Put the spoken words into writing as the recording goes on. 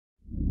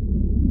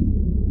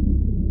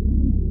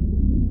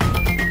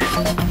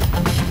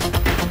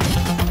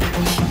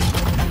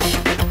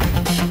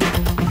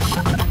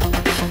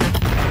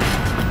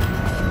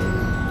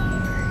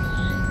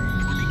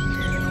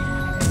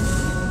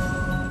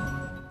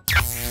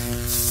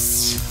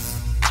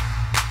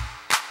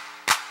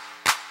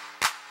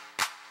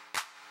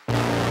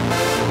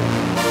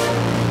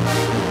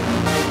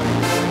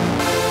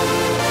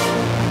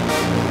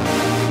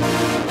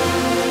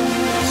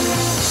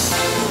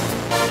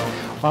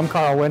I'm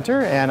Carl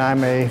Winter, and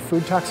I'm a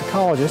food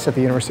toxicologist at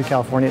the University of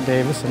California at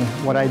Davis, and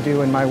what I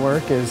do in my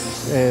work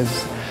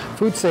is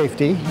food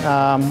safety.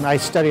 I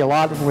study a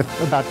lot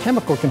about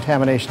chemical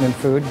contamination in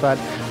food, but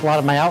a lot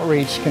of my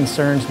outreach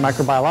concerns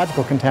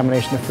microbiological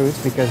contamination of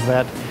foods because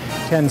that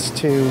tends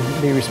to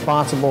be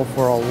responsible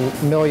for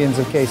millions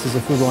of cases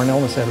of foodborne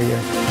illness every year.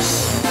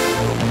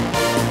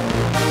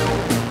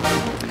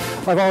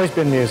 I've always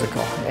been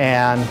musical,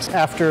 and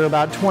after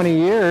about 20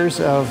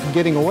 years of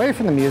getting away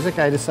from the music,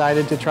 I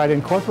decided to try to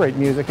incorporate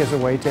music as a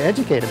way to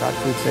educate about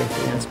food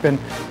safety. And it's been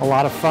a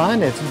lot of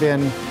fun. It's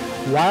been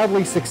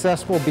wildly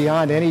successful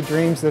beyond any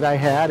dreams that I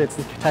had. It's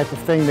the type of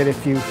thing that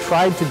if you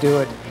tried to do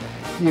it,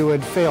 you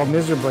would fail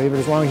miserably, but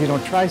as long as you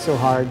don't try so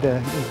hard,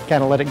 you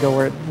kind of let it go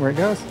where it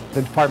goes.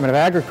 The Department of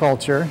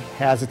Agriculture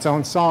has its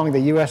own song,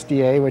 the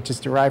USDA, which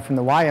is derived from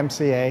the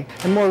YMCA,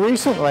 and more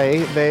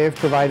recently they've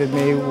provided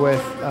me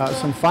with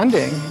some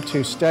funding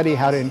to study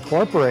how to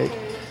incorporate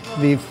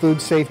the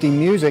food safety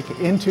music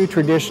into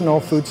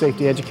traditional food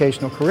safety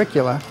educational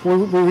curricula. We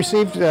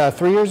received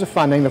 3 years of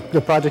funding.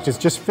 The project is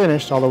just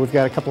finished, although we've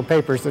got a couple of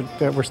papers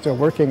that we're still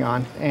working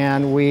on,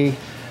 and we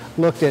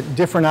looked at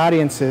different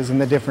audiences in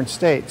the different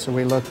states. So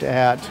we looked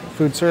at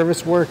food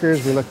service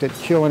workers, we looked at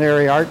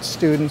culinary arts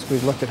students,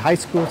 we've looked at high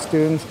school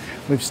students,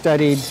 we've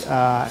studied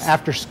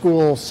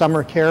after-school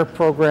summer care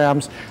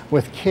programs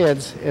with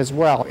kids as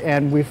well.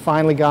 And we've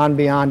finally gone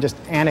beyond just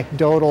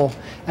anecdotal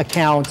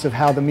accounts of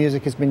how the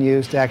music has been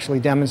used to actually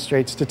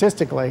demonstrate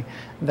statistically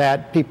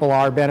that people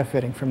are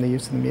benefiting from the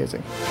use of the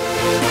music.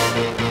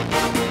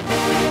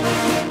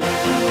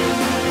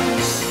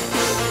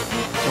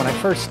 When I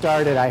first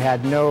started, I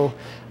had no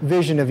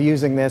vision of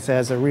using this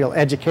as a real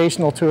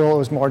educational tool. It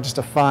was more just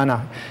a fun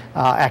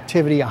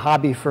activity, a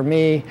hobby for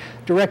me,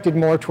 directed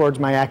more towards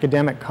my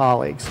academic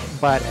colleagues.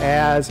 But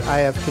as I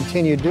have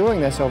continued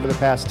doing this over the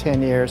past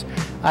 10 years,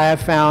 I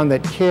have found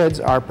that kids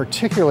are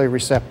particularly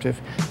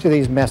receptive to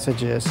these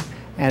messages,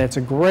 and it's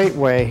a great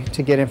way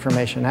to get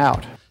information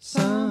out.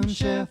 Some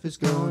chef is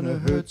gonna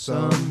hurt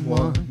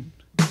someone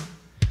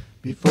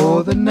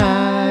before the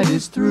night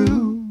is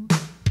through.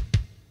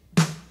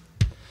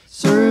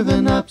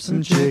 Serving up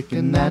some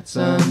chicken that's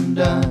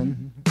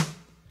undone.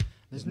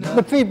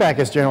 The feedback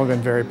has generally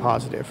been very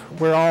positive.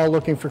 We're all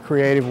looking for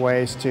creative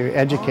ways to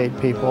educate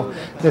people.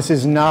 This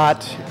is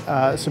not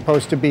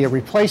supposed to be a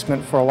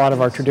replacement for a lot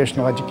of our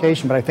traditional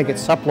education, but I think it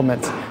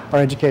supplements our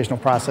educational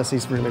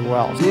processes really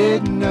well.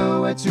 Didn't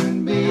know I'd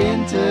soon be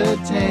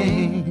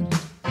entertained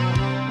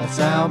by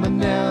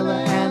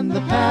salmonella and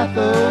the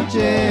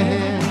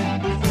pathogens.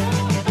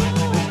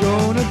 There's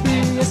gonna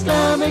be a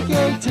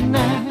stomachache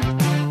tonight.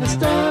 A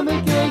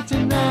stomachache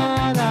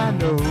tonight, I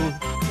know.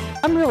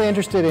 I'm really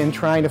interested in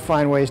trying to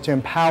find ways to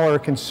empower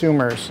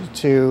consumers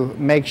to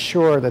make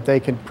sure that they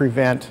can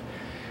prevent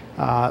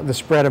the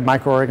spread of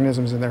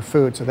microorganisms in their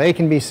food so they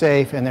can be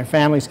safe and their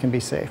families can be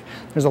safe.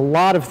 There's a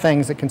lot of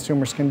things that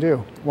consumers can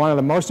do. One of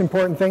the most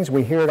important things,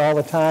 we hear it all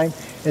the time,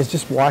 is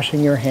just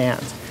washing your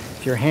hands.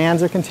 If your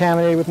hands are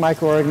contaminated with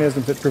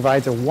microorganisms, it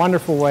provides a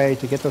wonderful way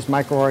to get those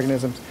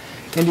microorganisms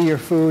into your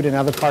food and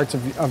other parts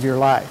of your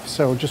life.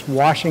 So just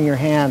washing your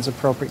hands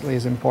appropriately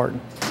is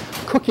important.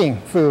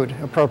 Cooking food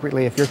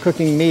appropriately. If you're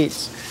cooking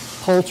meats,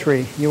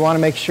 poultry, you want to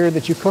make sure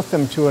that you cook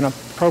them to an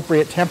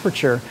appropriate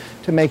temperature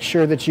to make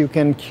sure that you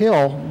can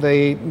kill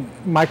the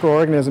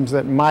microorganisms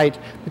that might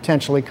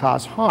potentially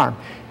cause harm.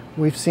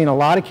 We've seen a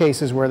lot of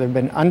cases where there have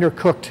been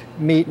undercooked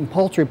meat and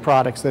poultry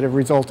products that have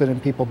resulted in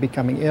people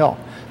becoming ill.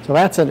 So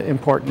that's an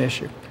important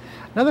issue.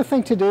 Another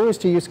thing to do is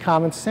to use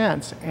common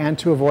sense and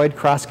to avoid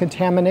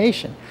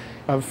cross-contamination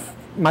of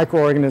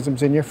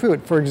microorganisms in your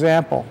food. For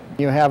example,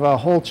 you have a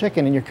whole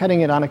chicken and you're cutting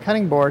it on a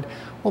cutting board,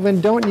 well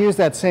then don't use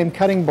that same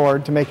cutting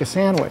board to make a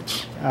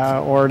sandwich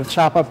or to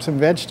chop up some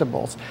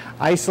vegetables.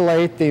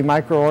 Isolate the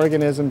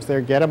microorganisms there,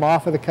 get them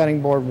off of the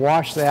cutting board,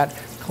 wash that,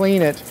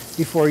 clean it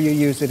before you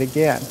use it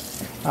again.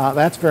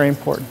 That's very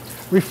important.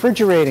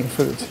 Refrigerating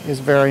foods is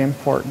very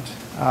important.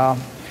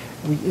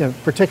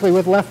 Particularly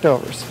with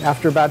leftovers.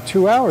 After about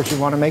 2 hours, you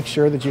want to make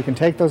sure that you can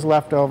take those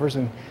leftovers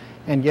and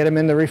get them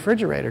in the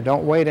refrigerator.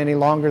 Don't wait any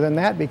longer than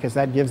that because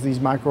that gives these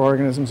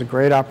microorganisms a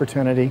great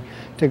opportunity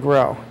to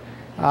grow.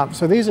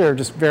 So these are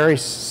just very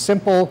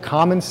simple,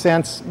 common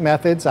sense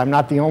methods. I'm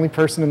not the only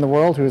person in the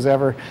world who has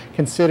ever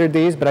considered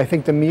these, but I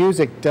think the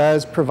music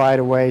does provide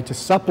a way to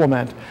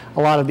supplement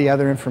a lot of the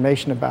other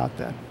information about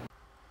that.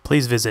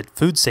 Please visit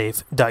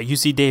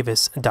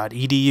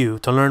foodsafe.ucdavis.edu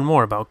to learn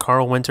more about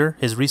Carl Winter,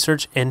 his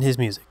research, and his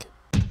music.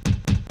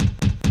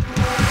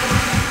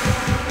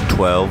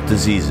 12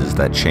 Diseases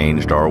That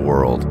Changed Our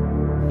World.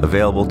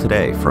 Available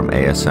today from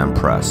ASM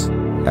Press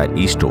at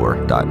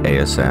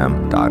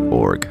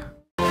eStore.asm.org.